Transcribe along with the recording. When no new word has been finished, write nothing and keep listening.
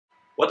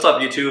What's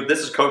up YouTube? This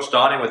is Coach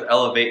Donny with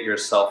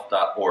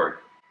ElevateYourself.org.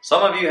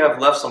 Some of you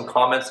have left some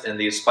comments in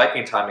the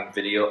spiking timing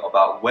video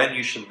about when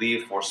you should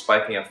leave for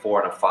spiking a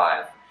 4 and a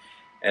 5.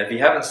 And if you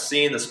haven't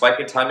seen the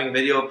spiking timing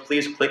video,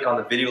 please click on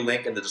the video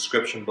link in the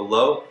description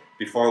below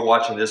before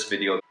watching this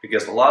video,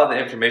 because a lot of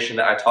the information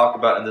that I talk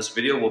about in this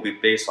video will be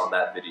based on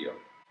that video.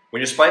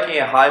 When you're spiking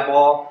a high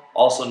ball,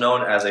 also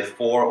known as a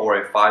 4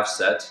 or a 5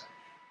 set,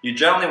 you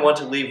generally want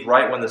to leave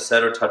right when the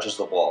setter touches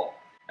the ball.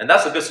 And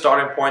that's a good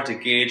starting point to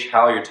gauge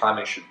how your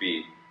timing should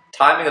be.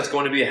 Timing is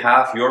going to be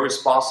half your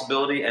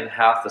responsibility and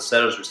half the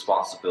setter's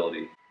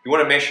responsibility. You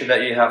want to make sure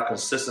that you have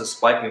consistent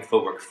spiking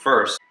footwork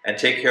first and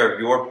take care of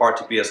your part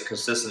to be as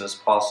consistent as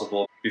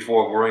possible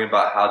before worrying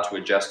about how to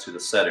adjust to the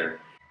setter.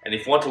 And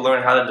if you want to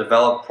learn how to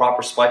develop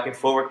proper spiking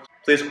footwork,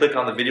 please click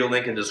on the video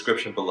link in the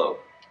description below.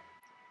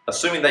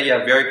 Assuming that you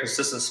have very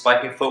consistent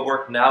spiking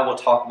footwork, now we'll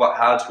talk about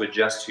how to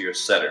adjust to your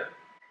setter.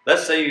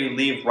 Let's say you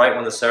leave right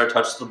when the setter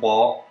touches the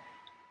ball,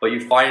 but you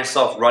find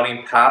yourself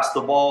running past the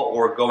ball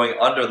or going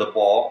under the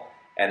ball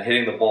and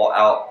hitting the ball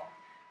out.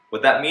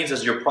 What that means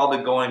is you're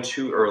probably going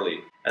too early.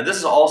 And this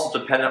is also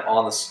dependent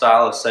on the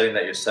style of setting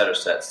that your setter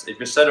sets. If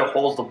your setter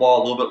holds the ball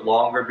a little bit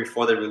longer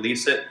before they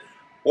release it,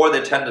 or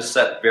they tend to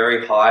set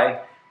very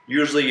high,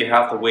 usually you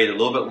have to wait a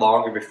little bit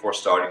longer before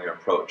starting your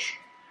approach.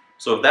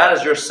 So if that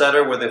is your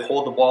setter where they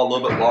hold the ball a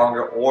little bit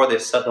longer or they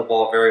set the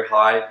ball very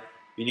high,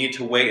 you need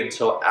to wait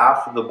until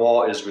after the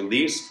ball is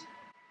released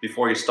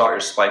before you start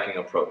your spiking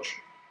approach.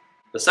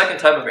 The second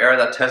type of error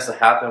that tends to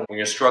happen when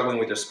you're struggling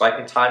with your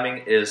spiking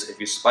timing is if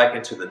you spike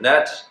into the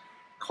net,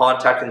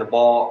 contacting the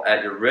ball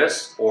at your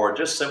wrist, or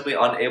just simply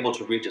unable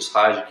to reach as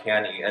high as you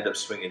can and you end up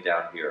swinging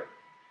down here.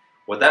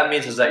 What that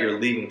means is that you're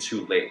leaving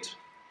too late.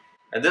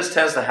 And this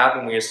tends to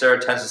happen when your setter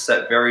tends to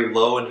set very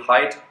low in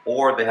height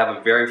or they have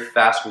a very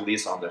fast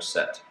release on their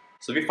set.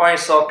 So if you find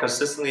yourself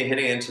consistently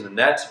hitting into the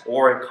net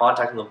or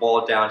contacting the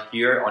ball down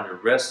here on your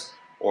wrist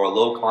or a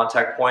low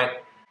contact point,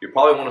 you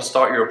probably want to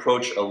start your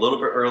approach a little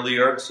bit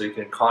earlier so you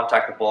can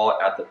contact the ball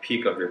at the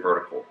peak of your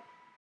vertical.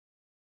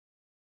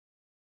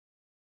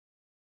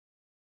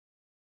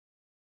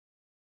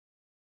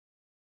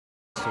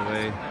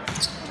 Away.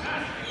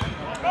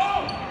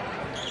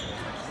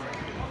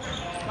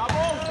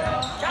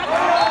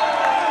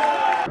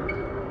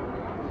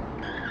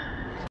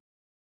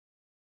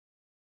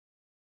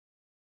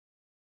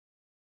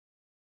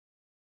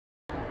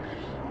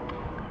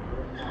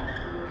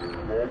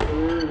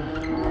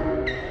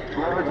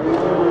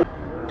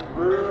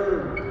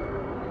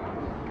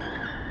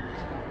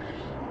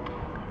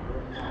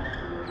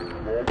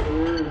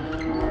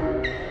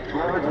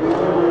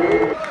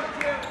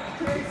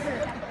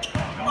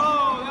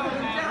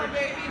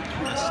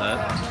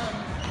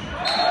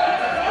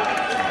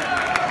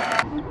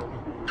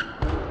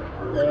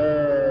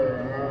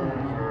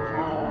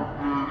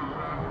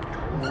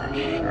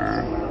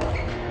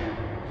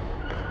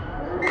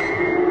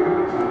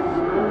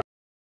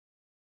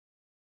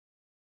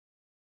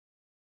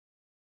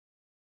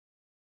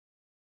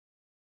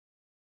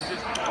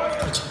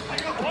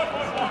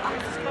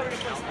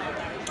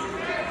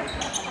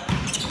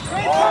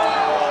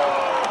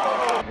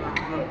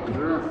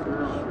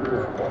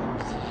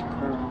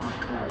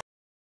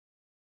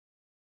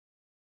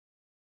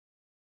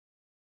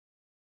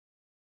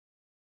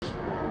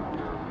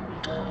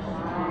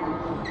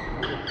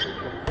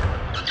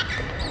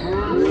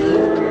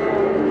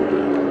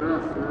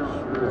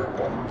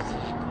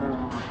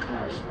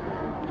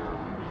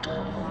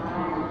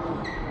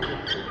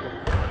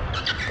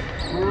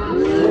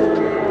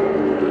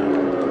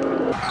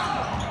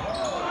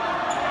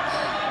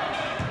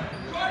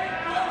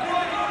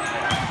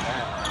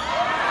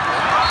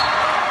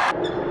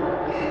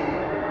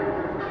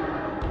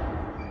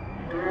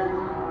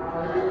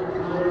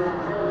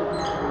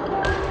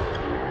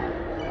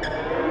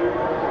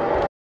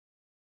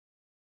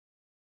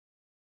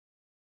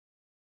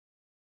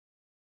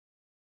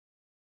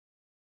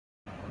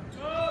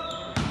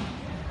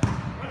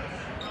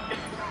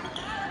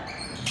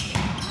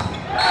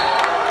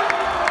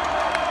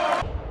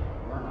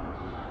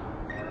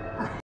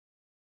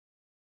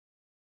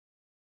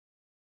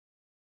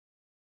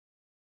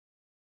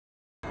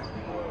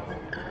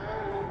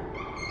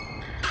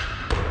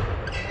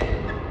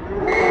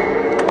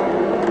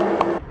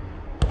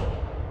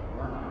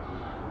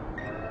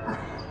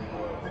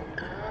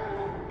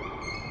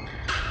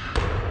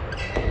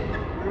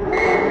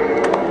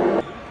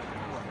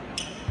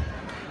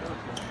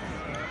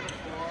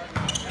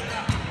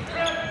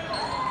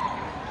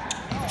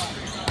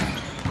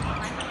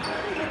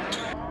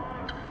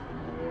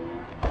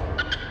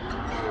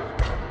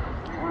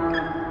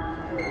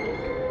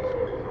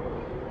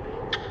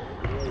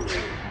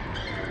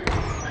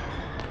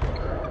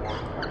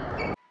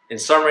 In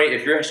summary,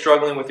 if you're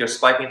struggling with your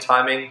spiking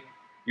timing,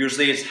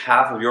 usually it's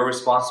half of your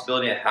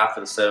responsibility and half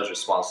of the setter's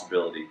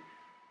responsibility.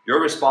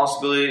 Your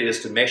responsibility is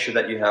to make sure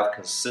that you have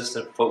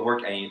consistent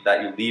footwork and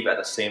that you leave at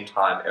the same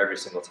time every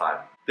single time.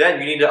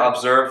 Then you need to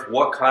observe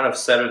what kind of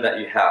setter that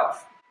you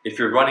have. If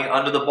you're running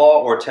under the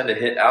ball or tend to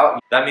hit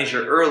out, that means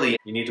you're early.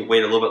 You need to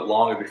wait a little bit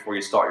longer before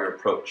you start your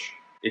approach.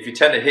 If you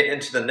tend to hit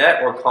into the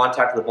net or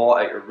contact the ball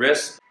at your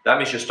wrist, that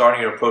means you're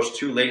starting your approach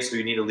too late, so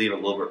you need to leave a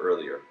little bit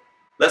earlier.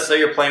 Let's say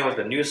you're playing with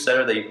a new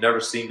setter that you've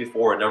never seen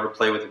before or never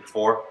played with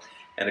before,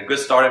 and a good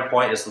starting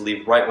point is to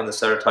leave right when the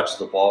setter touches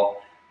the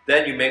ball.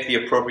 Then you make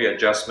the appropriate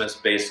adjustments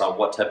based on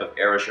what type of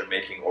errors you're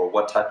making or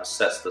what type of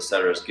sets the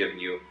setter is giving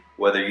you,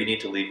 whether you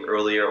need to leave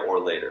earlier or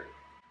later.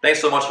 Thanks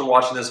so much for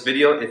watching this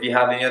video. If you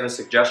have any other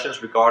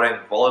suggestions regarding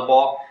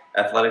volleyball,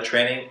 athletic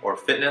training, or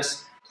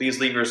fitness, please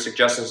leave your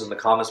suggestions in the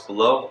comments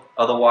below.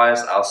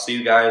 Otherwise, I'll see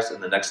you guys in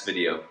the next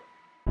video.